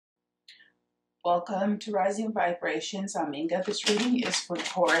Welcome to Rising Vibrations. I'm Inga. This reading is for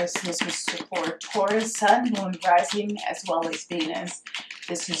Taurus. This is for Taurus, Sun, Moon, Rising, as well as Venus.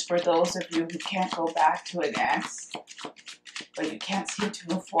 This is for those of you who can't go back to an ex, but you can't seem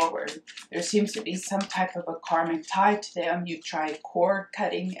to move forward. There seems to be some type of a karmic tie to them. You've tried cord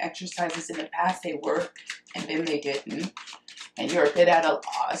cutting exercises in the past. They worked, and then they didn't. And you're a bit at a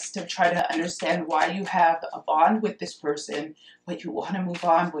loss to try to understand why you have a bond with this person, but you want to move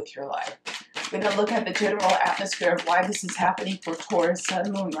on with your life. We're going to look at the general atmosphere of why this is happening for Taurus,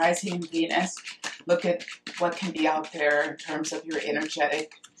 Sun, Moon, Rising, and Venus. Look at what can be out there in terms of your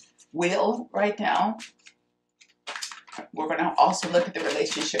energetic wheel right now. We're going to also look at the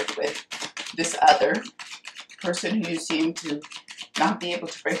relationship with this other person who you seem to not be able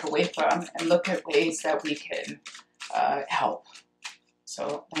to break away from, and look at ways that we can help.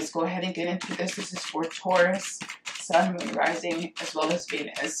 So let's go ahead and get into this. This is for Taurus, Sun, Moon, Rising, as well as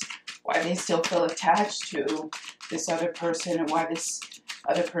Venus. Why they still feel attached to this other person and why this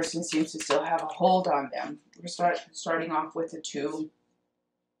other person seems to still have a hold on them. We're starting off with the Two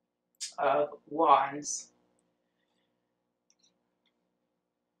of Wands.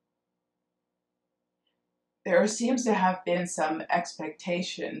 There seems to have been some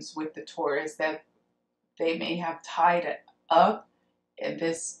expectations with the Taurus that they may have tied up in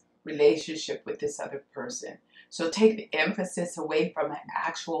this relationship with this other person. So take the emphasis away from an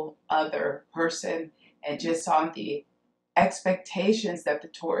actual other person and just on the expectations that the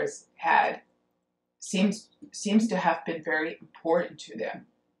Taurus had. Seems to have been very important to them.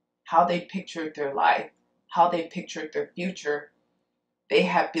 How they pictured their life, how they pictured their future. They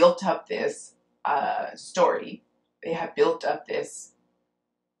have built up this story. They have built up this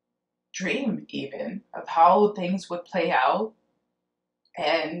dream even of how things would play out,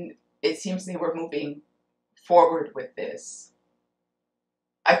 and it seems they were moving forward with this.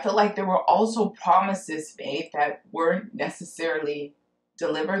 I feel like there were also promises made that weren't necessarily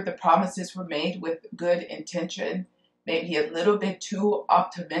delivered. The promises were made with good intention, maybe a little bit too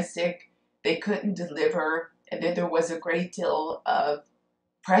optimistic. They couldn't deliver, and then there was a great deal of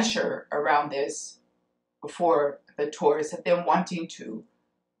pressure around this for the Taurus of them wanting to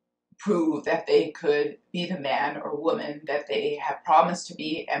prove that they could be the man or woman that they have promised to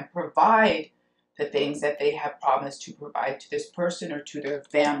be and provide the things that they have promised to provide to this person or to their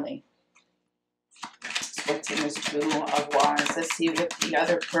family. So what's in this Two of Wands? Let's see with the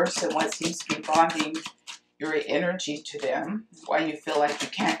other person what seems to be bonding your energy to them. Why you feel like you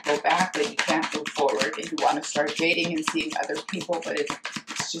can't go back, but you can't move forward, and you want to start dating and seeing other people, but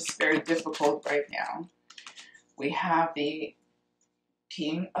it's just very difficult right now. We have the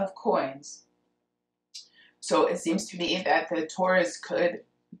King of Coins. So it seems to me that the Taurus could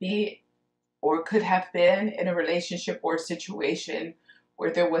be or could have been in a relationship or situation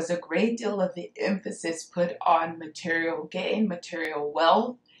where there was a great deal of the emphasis put on material gain, material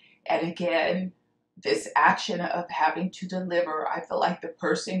wealth, and again, this action of having to deliver. I feel like the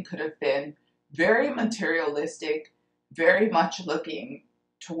person could have been very materialistic, very much looking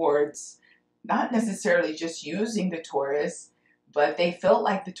towards not necessarily just using the Taurus, but they felt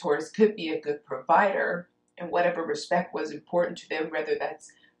like the Taurus could be a good provider in whatever respect was important to them, whether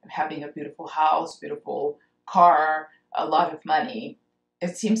that's having a beautiful house, beautiful car, a lot of money.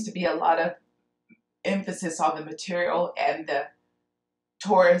 It seems to be a lot of emphasis on the material, and the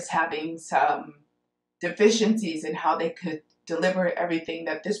Taurus having some deficiencies in how they could deliver everything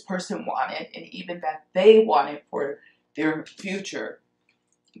that this person wanted and even that they wanted for their future.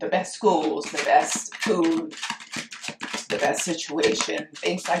 The best schools, the best food, the best situation,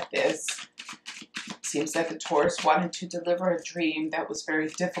 things like this. Seems that the Taurus wanted to deliver a dream that was very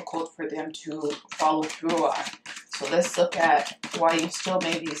difficult for them to follow through on. So let's look at why you still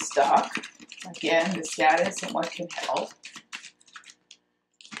may be stuck. Again, the status and what can help.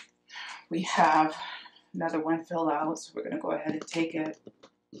 We have another one fill out, so we're going to go ahead and take it.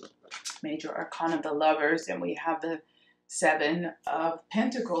 Major Arcana of the Lovers, and we have the Seven of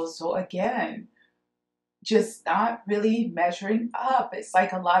Pentacles. So again, just not really measuring up. It's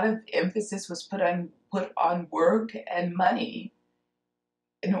like a lot of emphasis was put on work and money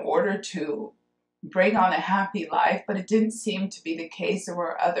in order to bring on a happy life, but it didn't seem to be the case. There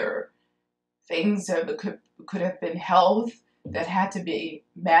were other things that could have been health that had to be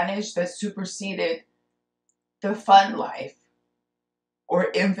managed that superseded the fun life,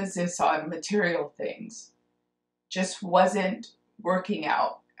 or emphasis on material things. Just wasn't working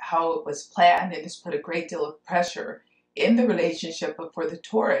out how it was planned, and this put a great deal of pressure in the relationship. But for the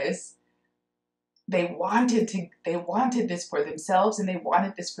Taurus, they wanted this for themselves, and they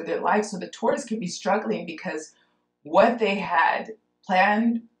wanted this for their life. So the Taurus could be struggling because what they had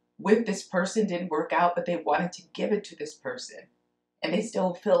planned with this person didn't work out, but they wanted to give it to this person. And they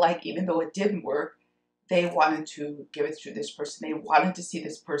still feel like even though it didn't work, they wanted to give it to this person. They wanted to see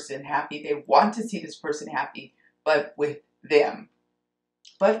this person happy. They want to see this person happy, but with them.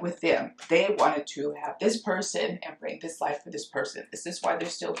 But with them, they wanted to have this person and bring this life for this person. This is why they're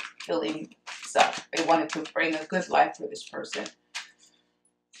still feeling stuck. They wanted to bring a good life for this person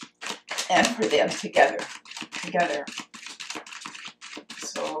and for them together.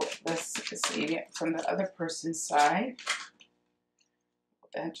 So let's see from the other person's side.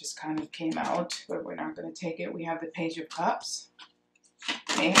 That just kind of came out, but we're not going to take it. We have the Page of Cups.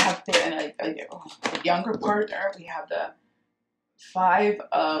 May have been a younger partner. We have the Five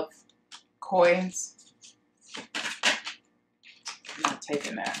of Coins. I'm not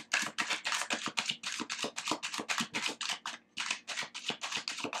taking that.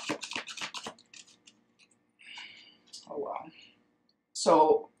 Oh, wow.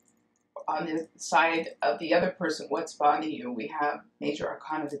 So on the side of the other person, what's bonding you? We have Major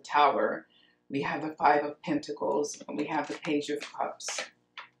Arcana, the Tower. We have the Five of Pentacles. And we have the Page of Cups.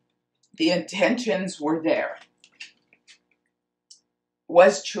 The intentions were there.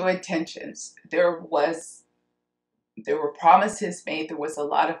 Was true intentions. There were promises made. There was a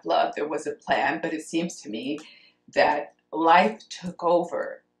lot of love. There was a plan. But it seems to me that life took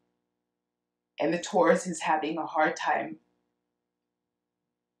over. And the Taurus is having a hard time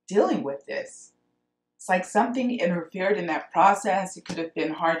dealing with this. It's like something interfered in that process. It could have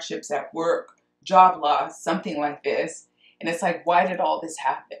been hardships at work, job loss, something like this. And it's like, why did all this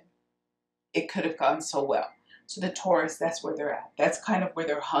happen? It could have gone so well. So the Taurus, that's where they're at. That's kind of where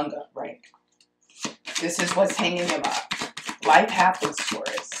they're hung up, right? This is what's hanging them up. Life happens,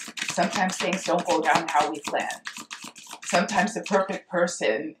 Taurus. Sometimes things don't go down how we plan. Sometimes the perfect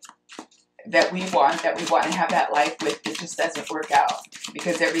person that we want to have that life with, it just doesn't work out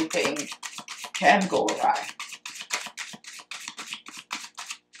because everything can go awry.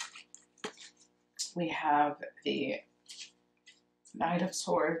 We have the Knight of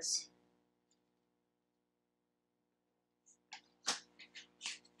Swords.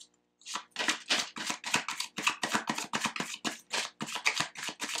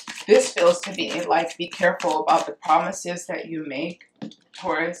 This feels to me like be careful about the promises that you make,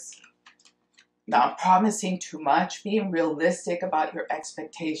 Taurus. Not promising too much, being realistic about your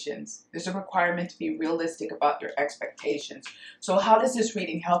expectations. There's a requirement to be realistic about your expectations. So how does this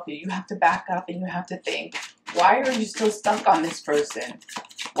reading help you? You have to back up and you have to think, why are you still stuck on this person?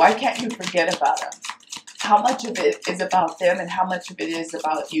 Why can't you forget about them? How much of it is about them and how much of it is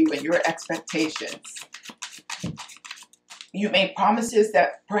about you and your expectations? You made promises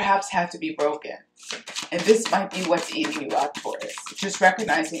that perhaps had to be broken. And this might be what's eating you up, Taurus. Just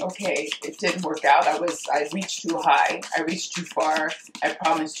recognizing, okay, it didn't work out. I reached too high. I reached too far. I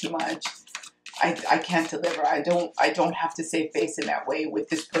promised too much. I can't deliver. I don't have to save face in that way with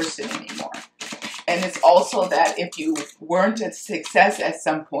this person anymore. And it's also that if you weren't a success at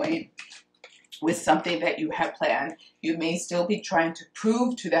some point with something that you had planned, you may still be trying to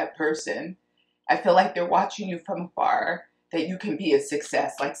prove to that person. I feel like they're watching you from afar, that you can be a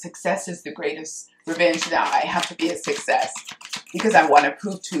success. Like success is the greatest revenge. Now I have to be a success because I want to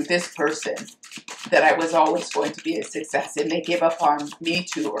prove to this person that I was always going to be a success, and they gave up on me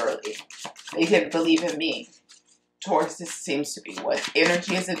too early. They didn't believe in me. Taurus, this seems to be what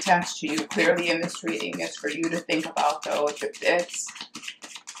energy is attached to you clearly in this reading. It's for you to think about though if it fits.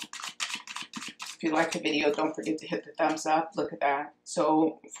 If you like the video, don't forget to hit the thumbs up. Look at that.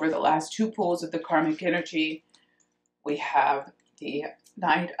 So for the last two pulls of the karmic energy, we have the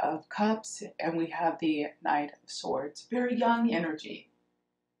Knight of Cups and we have the Knight of Swords. Very young energy.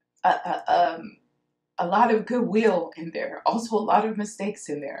 A lot of goodwill in there. Also a lot of mistakes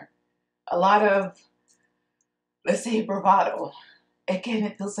in there. A lot of, let's say, bravado. Again,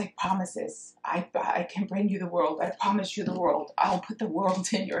 it feels like promises. I can bring you the world. I promise you the world. I'll put the world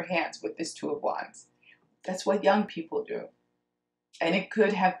in your hands with this Two of Wands. That's what young people do. And it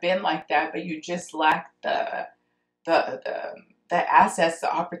could have been like that, but you just lack the assets,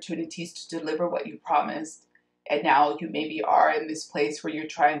 the opportunities to deliver what you promised. And now you maybe are in this place where you're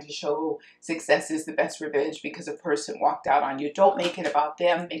trying to show success is the best revenge because a person walked out on you. Don't make it about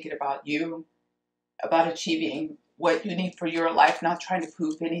them. Make it about you, about achieving what you need for your life, not trying to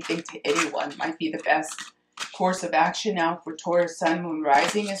prove anything to anyone. Might be the best course of action now for Taurus, Sun, Moon,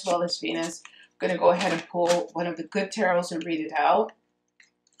 Rising, as well as Venus. I'm going to go ahead and pull one of the good tarots and read it out.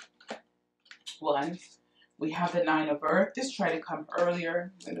 One. We have the Nine of Earth. This tried to come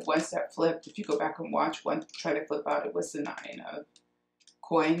earlier than the ones that flipped. If you go back and watch one try to flip out, it was the Nine of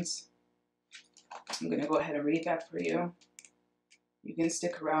Coins. I'm going to go ahead and read that for you. You can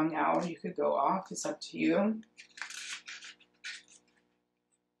stick around now or you could go off. It's up to you.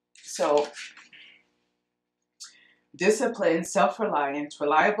 So, discipline, self-reliance,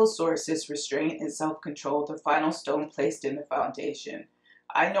 reliable sources, restraint, and self-control, the final stone placed in the foundation.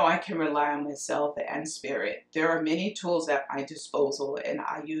 I know I can rely on myself and spirit. There are many tools at my disposal, and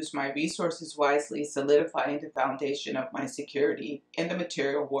I use my resources wisely, solidifying the foundation of my security in the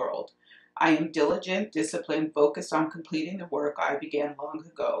material world. I am diligent, disciplined, focused on completing the work I began long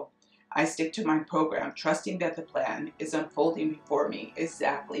ago. I stick to my program, trusting that the plan is unfolding before me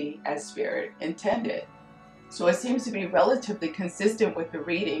exactly as Spirit intended. So it seems to be relatively consistent with the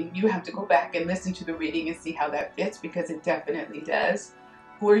reading. You have to go back and listen to the reading and see how that fits, because it definitely does.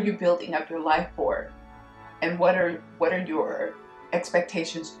 Who are you building up your life for? And what are your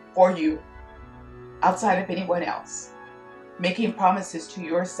expectations for you outside of anyone else? Making promises to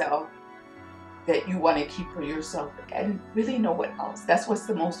yourself that you want to keep for yourself and really know what else. That's what's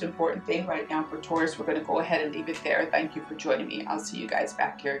the most important thing right now for Taurus. We're going to go ahead and leave it there. Thank you for joining me. I'll see you guys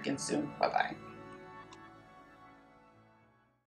back here again soon. Bye-bye.